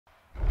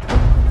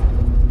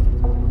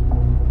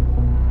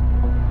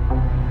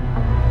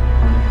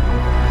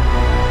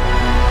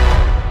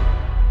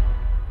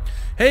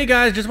Hey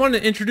guys, just wanted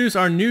to introduce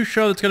our new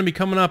show that's going to be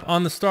coming up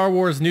on the Star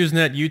Wars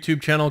Newsnet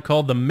YouTube channel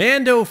called the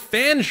Mando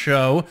Fan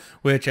Show,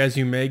 which, as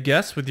you may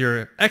guess with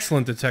your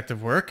excellent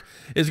detective work,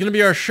 is going to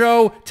be our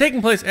show taking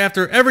place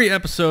after every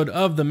episode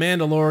of The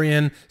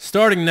Mandalorian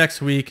starting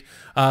next week.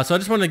 So I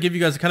just wanted to give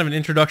you guys kind of an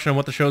introduction on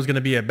what the show is going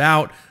to be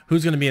about,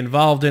 who's going to be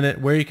involved in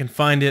it, where you can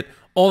find it,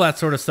 all that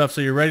sort of stuff, so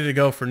you're ready to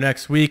go for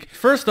next week.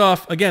 First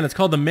off, again, it's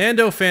called the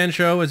Mando Fan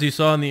Show, as you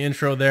saw in the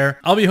intro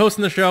there. I'll be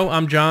hosting the show.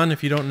 I'm John,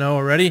 if you don't know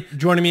already.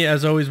 Joining me,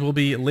 as always, will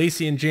be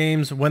Lacey and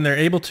James when they're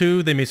able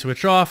to. They may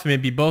switch off,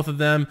 maybe both of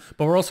them,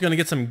 but we're also going to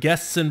get some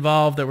guests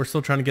involved that we're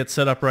still trying to get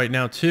set up right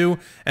now, too.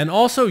 And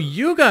also,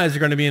 you guys are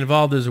going to be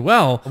involved as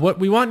well. What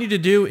we want you to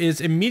do is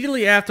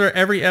immediately after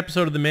every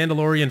episode of The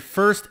Mandalorian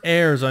first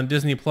airs on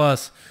Disney+,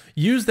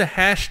 use the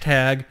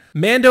hashtag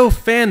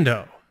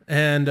MandoFando.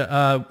 And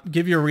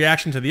give your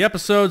reaction to the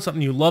episode,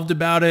 something you loved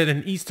about it,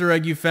 an Easter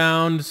egg you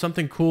found,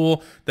 something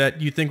cool that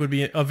you think would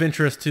be of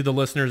interest to the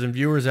listeners and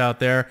viewers out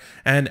there.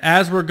 And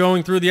as we're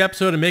going through the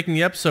episode and making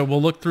the episode,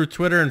 we'll look through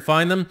Twitter and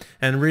find them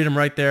and read them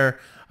right there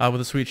with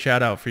a sweet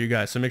shout out for you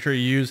guys. So make sure you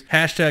use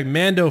hashtag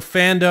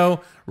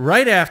MandoFando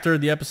right after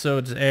the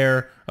episode's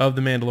air of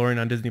The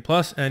Mandalorian on Disney+,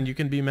 and you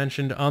can be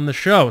mentioned on the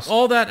show. So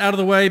all that out of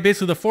the way,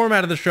 basically the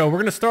format of the show, we're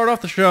going to start off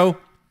the show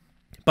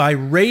by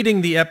rating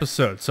the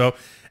episode. So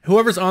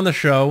whoever's on the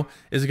show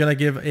is going to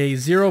give a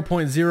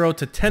 0.0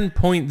 to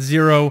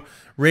 10.0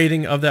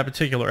 rating of that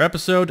particular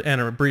episode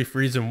and a brief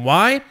reason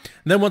why. And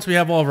then once we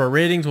have all of our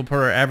ratings, we'll put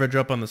our average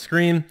up on the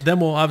screen. Then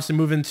we'll obviously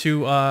move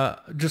into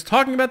just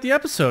talking about the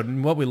episode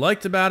and what we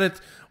liked about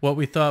it, what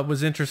we thought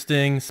was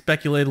interesting,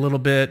 speculate a little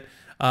bit,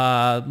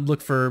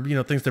 look for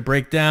things to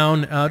break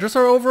down, just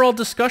our overall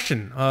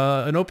discussion,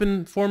 an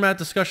open format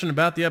discussion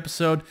about the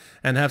episode,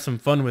 and have some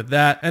fun with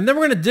that. And then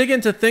we're going to dig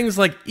into things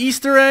like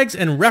Easter eggs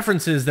and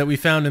references that we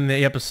found in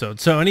the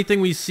episode. So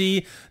anything we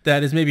see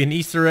that is maybe an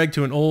Easter egg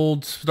to an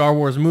old Star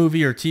Wars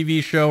movie or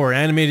TV show or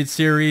animated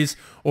series,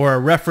 or a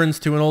reference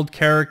to an old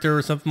character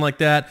or something like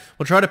that,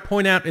 we'll try to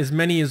point out as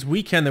many as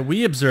we can that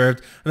we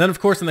observed. And then, of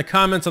course, in the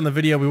comments on the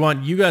video, we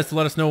want you guys to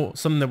let us know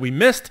something that we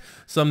missed,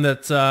 some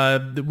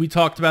that we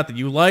talked about that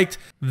you liked.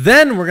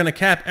 Then we're going to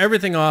cap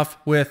everything off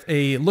with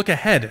a look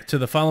ahead to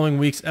the following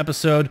week's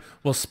episode.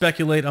 We'll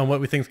speculate on what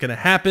we think is going to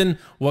happen,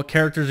 what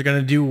characters are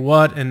going to do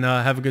what, and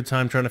have a good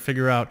time trying to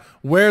figure out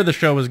where the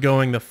show is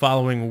going the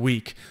following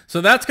week.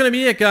 So that's going to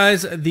be it,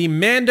 guys. The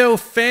Mando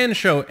Fan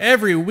Show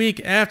every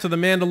week after The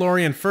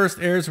Mandalorian first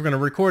airs. We're going to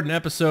record an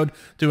episode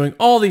doing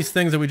all these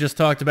things that we just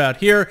talked about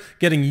here,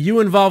 getting you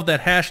involved,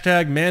 that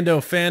hashtag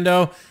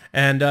MandoFando,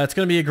 and it's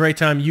going to be a great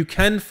time. You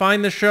can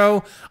find the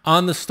show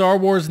on the Star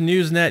Wars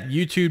Newsnet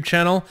YouTube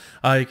channel.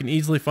 You can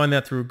easily find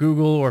that through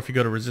Google, or if you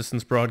go to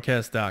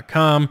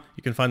resistancebroadcast.com,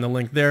 you can find the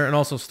link there, and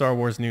also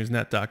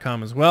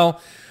starwarsnewsnet.com as well.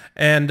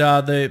 And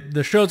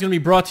the show is going to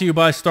be brought to you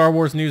by Star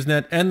Wars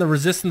Newsnet and the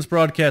Resistance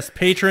Broadcast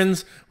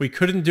patrons. We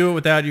couldn't do it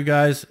without you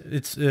guys.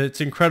 It's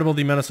incredible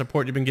the amount of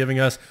support you've been giving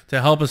us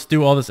to help us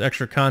do all this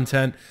extra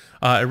content.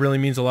 It really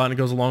means a lot and it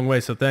goes a long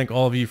way, so thank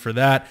all of you for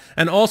that.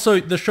 And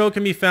also, the show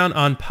can be found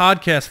on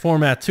podcast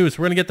format too,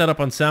 so we're going to get that up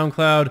on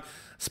SoundCloud,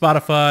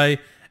 Spotify,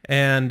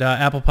 and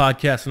Apple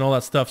Podcasts and all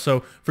that stuff.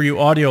 So for you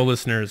audio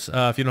listeners,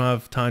 if you don't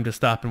have time to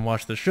stop and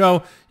watch the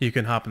show, you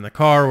can hop in the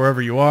car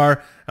wherever you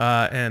are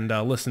and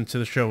listen to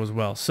the show as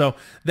well. So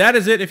that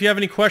is it. If you have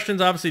any questions,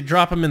 obviously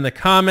drop them in the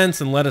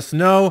comments and let us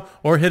know,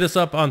 or hit us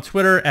up on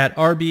Twitter at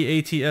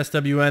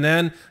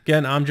RBATSWNN.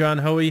 Again, I'm John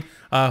Hoey.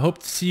 Hope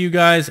to see you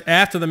guys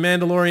after The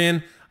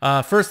Mandalorian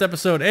first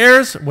episode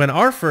airs, when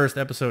our first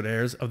episode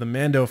airs of the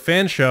Mando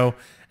Fan Show,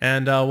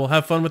 and we'll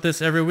have fun with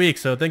this every week.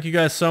 So thank you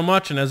guys so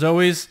much, and as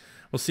always,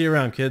 we'll see you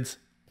around, kids.